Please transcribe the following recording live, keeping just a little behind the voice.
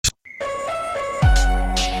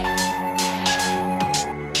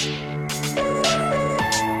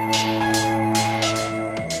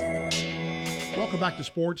back to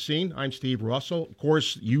Sports Scene. I'm Steve Russell. Of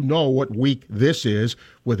course, you know what week this is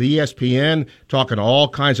with ESPN talking all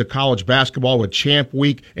kinds of college basketball with Champ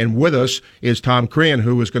Week. And with us is Tom Crean,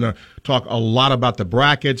 who is going to talk a lot about the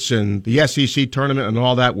brackets and the SEC tournament and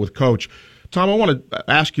all that with Coach. Tom, I want to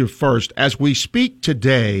ask you first, as we speak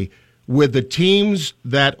today, with the teams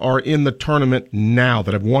that are in the tournament now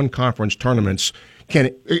that have won conference tournaments,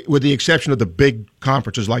 with the exception of the big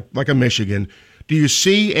conferences like a Michigan, do you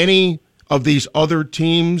see any of these other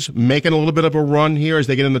teams making a little bit of a run here as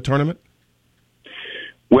they get in the tournament?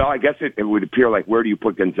 Well, I guess it would appear like, where do you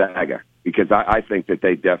put Gonzaga? Because I think that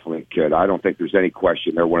they definitely could. I don't think there's any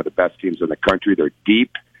question they're one of the best teams in the country. They're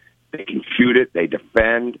deep. They can shoot it. They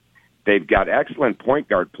defend. They've got excellent point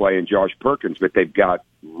guard play in Josh Perkins, but they've got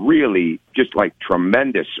really just like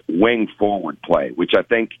tremendous wing forward play, which I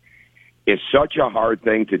think is such a hard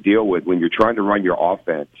thing to deal with when you're trying to run your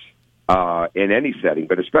offense in any setting,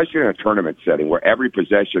 but especially in a tournament setting where every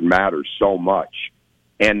possession matters so much.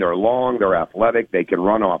 And they're long, they're athletic, they can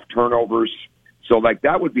run off turnovers. So, like,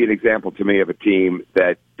 that would be an example to me of a team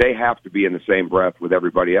that they have to be in the same breath with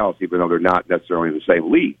everybody else, even though they're not necessarily in the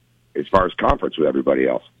same league as far as conference with everybody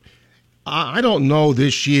else. I don't know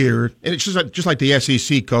this year, and it's just like the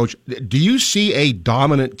SEC, Coach. Do you see a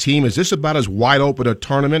dominant team? Is this about as wide open a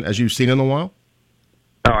tournament as you've seen in a while?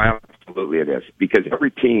 Oh, absolutely it is, because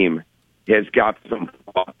every team has got some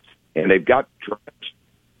flaws, and they've got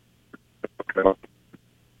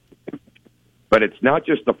but it's not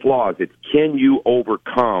just the flaws, it's can you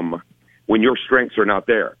overcome when your strengths are not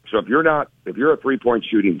there. So if you're a three-point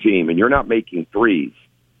shooting team and you're not making threes,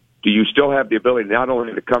 do you still have the ability not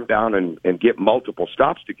only to come down and get multiple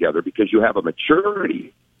stops together because you have a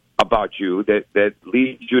maturity about you that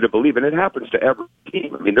leads you to believe, and it happens to every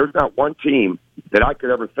team. I mean, there's not one team that I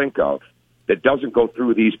could ever think of that doesn't go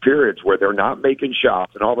through these periods where they're not making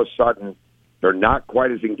shots and all of a sudden they're not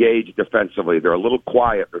quite as engaged defensively. They're a little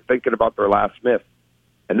quiet. They're thinking about their last miss.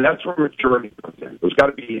 And that's where maturity comes in. There's got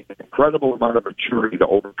to be an incredible amount of maturity to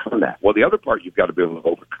overcome that. Well, the other part you've got to be able to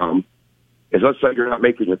overcome is, let's say you're not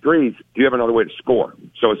making your threes, do you have another way to score?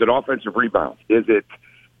 So is it offensive rebounds? Is it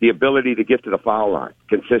the ability to get to the foul line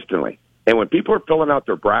consistently? And when people are filling out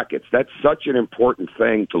their brackets, that's such an important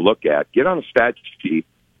thing to look at. Get on a stat sheet,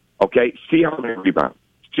 okay, see how many rebounds,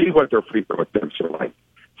 see what their free throw attempts are like,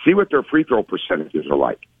 see what their free throw percentages are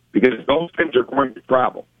like, because those things are going to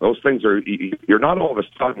travel. Those things are, you're not all of a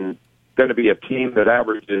sudden going to be a team that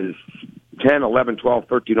averages 10, 11, 12,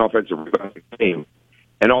 13 offensive rebounds a game,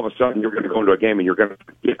 and all of a sudden you're going to go into a game and you're going to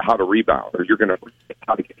forget how to rebound, or you're going to forget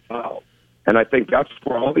how to get fouled. And I think that's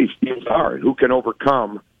where all these teams are. Who can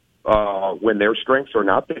overcome when their strengths are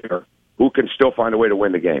not there, who can still find a way to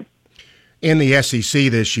win the game. In the SEC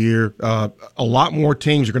this year, a lot more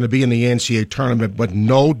teams are going to be in the NCAA tournament, but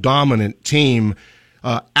no dominant team.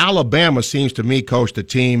 Alabama seems to me, Coach, the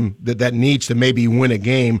team that needs to maybe win a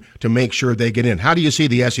game to make sure they get in. How do you see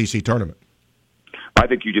the SEC tournament? I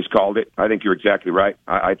think you just called it. I think you're exactly right.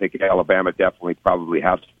 I think Alabama definitely probably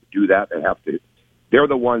has to do that. They're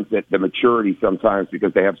the ones that the maturity sometimes,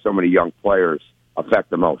 because they have so many young players, affect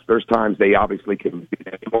the most. There's times they obviously can beat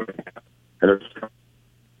anyone, and there's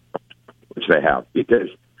which they have, because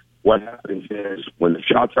what happens is when the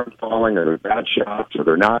shots aren't falling, or they're bad shots, or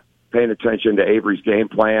they're not paying attention to Avery's game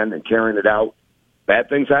plan and carrying it out, bad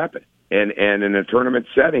things happen. And in a tournament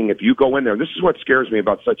setting, if you go in there, this is what scares me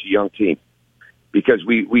about such a young team, because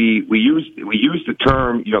we use the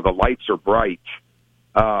term, the lights are bright,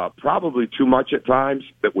 probably too much at times.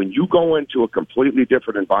 But when you go into a completely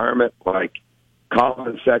different environment, like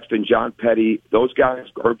Colin Sexton, John Petty, those guys,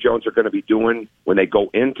 Herb Jones, are going to be doing when they go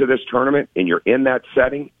into this tournament, and you're in that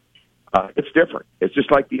setting, it's different. It's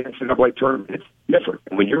just like the NCAA tournament. It's different.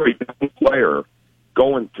 And when you're a young player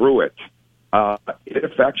going through it, it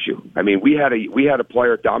affects you. I mean, we had a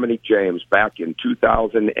player, Dominique James, back in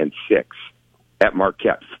 2006 at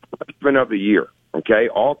Marquette, freshman of the year. Okay,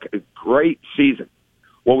 all great season.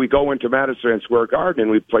 Well, we go into Madison Square Garden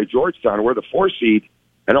and we play Georgetown, and we're the 4 seed.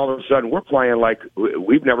 And all of a sudden, we're playing like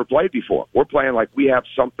we've never played before. We're playing like we have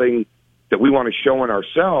something that we want to show in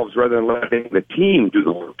ourselves rather than letting the team do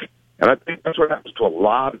the work. And I think that's what happens to a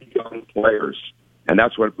lot of young players. And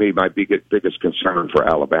that's what made my biggest concern for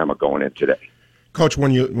Alabama going in today. Coach,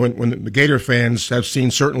 when the Gator fans have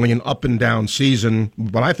seen certainly an up and down season,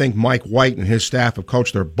 but I think Mike White and his staff have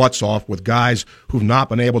coached their butts off with guys who've not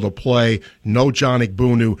been able to play. No Johnny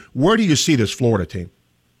Bunu. Where do you see this Florida team?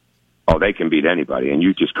 Oh, they can beat anybody, and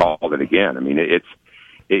you just called it again. I mean,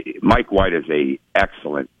 Mike White is a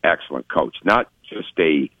excellent coach, not just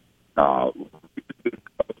a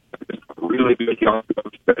really good young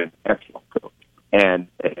coach, but an excellent coach. And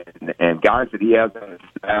guys that that he has on his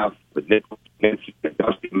staff with Nick and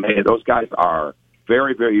Dusty May, those guys are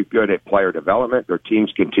very, very good at player development. Their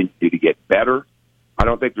teams continue to get better. I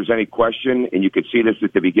don't think there's any question, and you could see this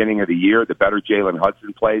at the beginning of the year, the better Jalen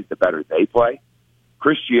Hudson plays, the better they play.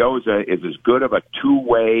 Chris Chiozza is as good of a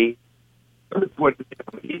two-way.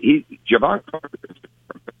 Javon Carter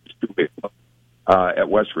is at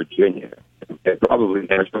West Virginia, and probably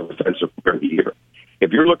National Defensive Player of the Year.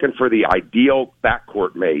 If you're looking for the ideal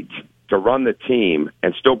backcourt mate to run the team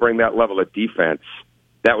and still bring that level of defense,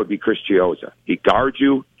 that would be Chris Chiozza. He guards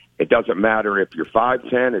you. It doesn't matter if you're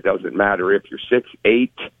 5'10". It doesn't matter if you're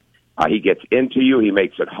 6'8". He gets into you. He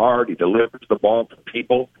makes it hard. He delivers the ball to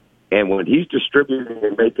people. And when he's distributing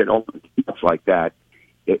and making open shots like that,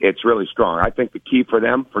 it's really strong. I think the key for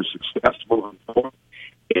them for success moving forward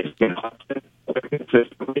is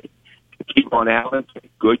consistently keep on Allen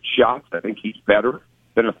good shots. I think he's better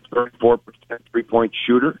than a 34% three-point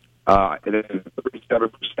shooter. And then a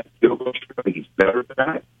 37% field goal shooter. I think he's better than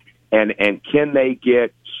that. And can they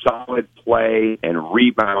get solid play and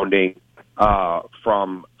rebounding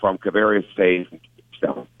from Kavarius Faye?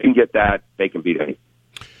 So they can get that. They can beat anyone.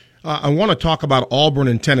 I want to talk about Auburn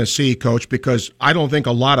and Tennessee, Coach, because I don't think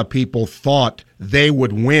a lot of people thought they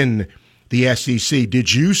would win the SEC.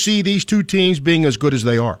 Did you see these two teams being as good as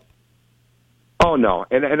they are? Oh, no.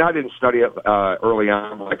 And I didn't study it early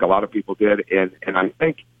on like a lot of people did. And I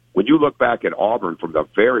think when you look back at Auburn from the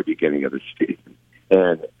very beginning of the season,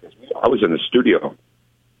 and I was in the studio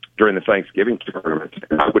during the Thanksgiving tournament,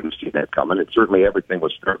 and I wouldn't see that coming. And certainly everything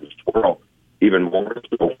was starting to swirl even more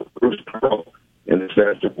so for Bruce Pearl in the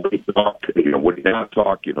sense of would he talk, would he not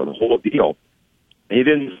talk, the whole deal. He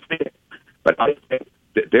didn't see it. But I think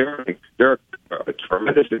that they're a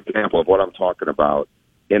tremendous example of what I'm talking about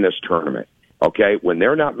in this tournament. Okay, when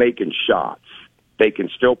they're not making shots, they can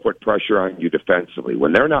still put pressure on you defensively.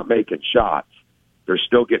 When they're not making shots, they're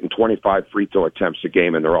still getting 25 free throw attempts a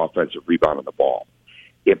game in their offensive rebound on the ball.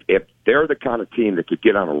 If they're the kind of team that could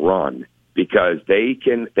get on a run because they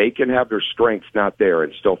can have their strengths not there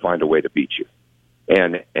and still find a way to beat you.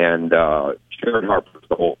 And Sharon Harper's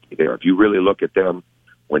the whole thing there. If you really look at them,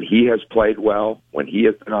 when he has played well, when he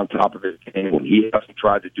has been on top of his game, when he hasn't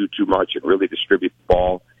tried to do too much and really distribute the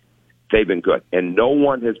ball, they've been good. And no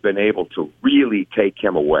one has been able to really take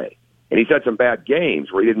him away. And he's had some bad games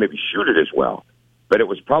where he didn't maybe shoot it as well, but it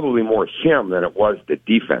was probably more him than it was the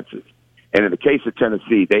defenses. And in the case of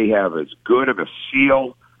Tennessee, they have as good of a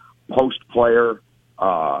seal post player,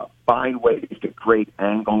 find ways to create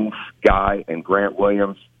angles guy and Grant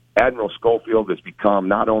Williams. Admiral Schofield has become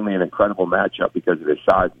not only an incredible matchup because of his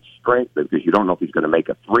size and strength, but because you don't know if he's going to make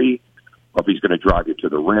a three or if he's going to drive you to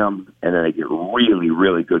the rim. And then they get really,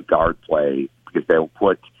 really good guard play because they'll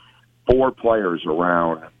put four players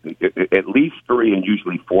around, at least three and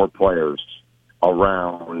usually four players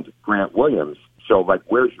around Grant Williams. So,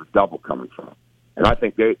 where's your double coming from? And I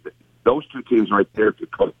think those two teams right there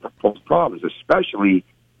could pose problems, especially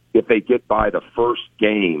if they get by the first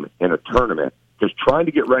game in a tournament. Because trying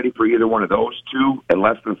to get ready for either one of those two in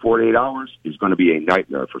less than 48 hours is going to be a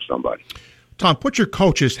nightmare for somebody. Tom, put your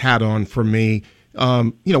coach's hat on for me.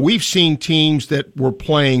 We've seen teams that were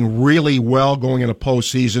playing really well going into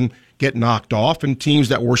postseason get knocked off, and teams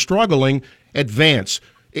that were struggling advance.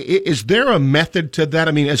 Is there a method to that?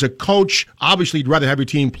 I mean, as a coach, obviously you'd rather have your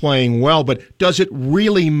team playing well, but does it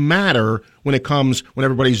really matter when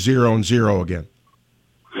everybody's 0-0 again?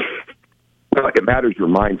 Well, it matters your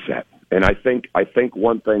mindset. And I think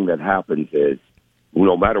one thing that happens is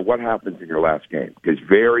no matter what happens in your last game, because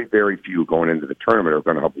very, very few going into the tournament are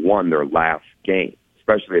going to have won their last game,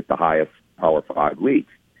 especially at the highest Power 5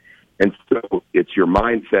 leagues. And so it's your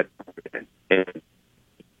mindset, and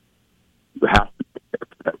you have to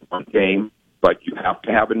that one game, but you have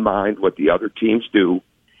to have in mind what the other teams do,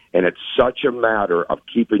 and it's such a matter of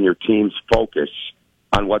keeping your team's focus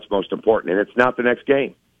on what's most important. And it's not the next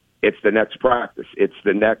game. It's the next practice. It's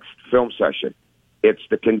the next film session. It's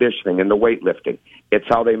the conditioning and the weightlifting. It's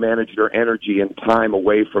how they manage their energy and time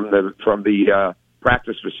away from the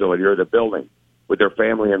practice facility or the building with their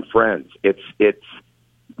family and friends. It's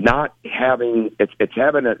not having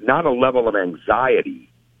not a level of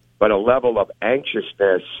anxiety, but a level of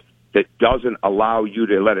anxiousness that doesn't allow you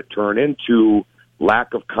to let it turn into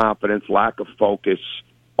lack of confidence, lack of focus,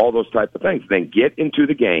 all those type of things. Then get into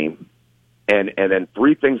the game, and then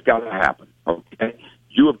three things got to happen, okay?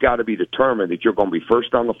 You have got to be determined that you're going to be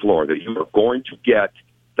first on the floor, that you are going to get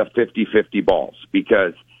the 50-50 balls,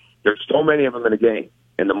 because there's so many of them in a game.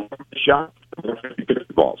 And the more shots, the more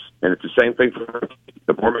 50-50 balls. And it's the same thing for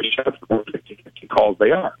the more shots, the more 50-50 calls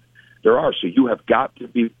there are. So you have got to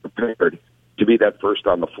be prepared to be that first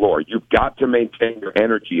on the floor. You've got to maintain your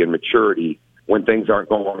energy and maturity when things aren't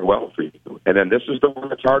going well for you. And then this is the one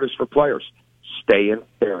that's hardest for players. Stay in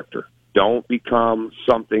character. Don't become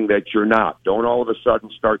something that you're not. Don't all of a sudden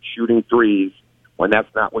start shooting threes when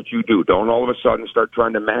that's not what you do. Don't all of a sudden start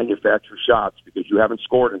trying to manufacture shots because you haven't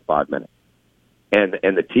scored in 5 minutes. And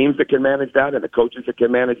the teams that can manage that and the coaches that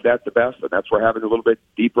can manage that the best, and that's where having a little bit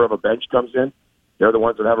deeper of a bench comes in, they're the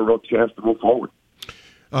ones that have a real chance to move forward.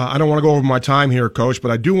 I don't want to go over my time here, Coach,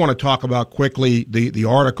 but I do want to talk about quickly the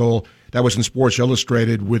article that was in Sports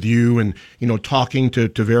Illustrated with you and, talking to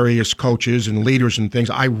various coaches and leaders and things.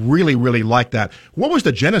 I really, really like that. What was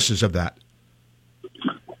the genesis of that?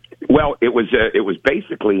 Well, it was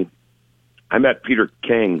basically, I met Peter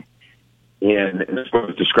King, and this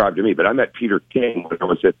was described to me, but I met Peter King when I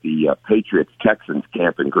was at the Patriots-Texans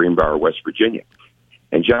camp in Greenbrier, West Virginia.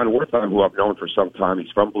 And John Wertheim, who I've known for some time,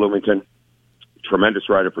 he's from Bloomington, tremendous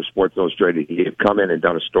writer for Sports Illustrated. He had come in and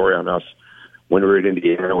done a story on us when we were in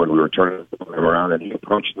Indiana, when we were turning them around, and he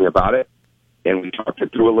approached me about it, and we talked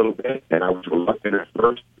it through a little bit, and I was reluctant at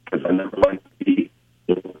first because I never liked to be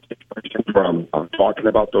in a situation where I'm talking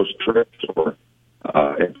about those trips or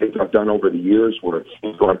and things I've done over the years where it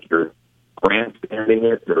seems like you're grandstanding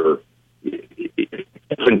it or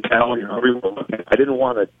can tell, everyone. I didn't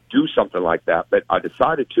want to do something like that, but I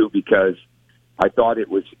decided to because I thought it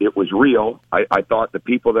was real. I thought the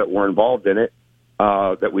people that were involved in it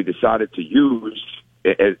that we decided to use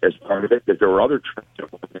as part of it, because there were other trips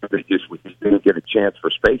that we just didn't get a chance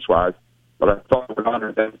for space-wise, but I thought we would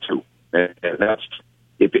honor them too. And that's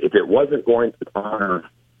if it wasn't going to honor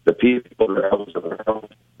the people that I was around,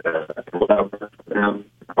 them,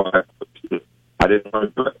 I didn't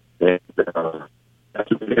want to do it. And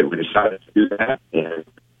that's what we did. We decided to do that,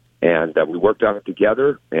 and we worked on it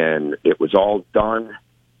together, and it was all done,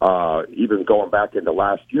 even going back into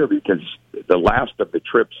last year, because the last of the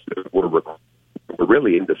trips were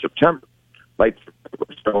really into September, late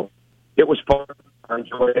September. So it was fun. I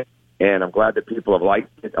enjoyed it, and I'm glad that people have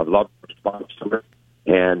liked it. I love the response to it,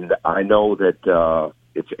 and I know that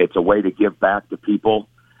it's a way to give back to people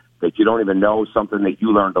that you don't even know, something that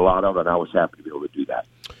you learned a lot of, and I was happy to be able to do that.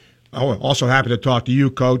 Oh, also happy to talk to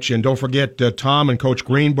you, Coach. And don't forget, Tom and Coach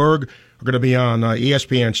Greenberg are going to be on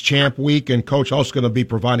ESPN's Champ Week, and Coach also going to be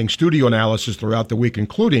providing studio analysis throughout the week,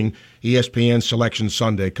 including ESPN Selection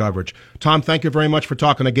Sunday coverage. Tom, thank you very much for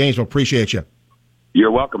talking to Gainesville. Appreciate you.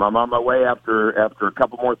 You're welcome. I'm on my way after a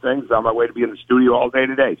couple more things. I'm on my way to be in the studio all day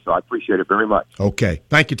today, so I appreciate it very much. Okay.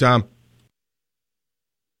 Thank you, Tom.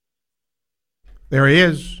 There he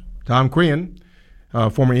is, Tom Crean,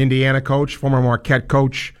 former Indiana coach, former Marquette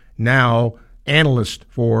coach, now analyst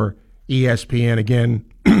for ESPN. Again,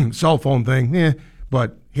 cell phone thing,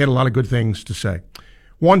 but he had a lot of good things to say.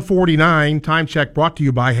 1:49, time check brought to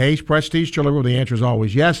you by Hayes Prestige Jewelry, where the answer is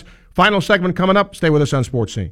always yes. Final segment coming up. Stay with us on Sports Scene.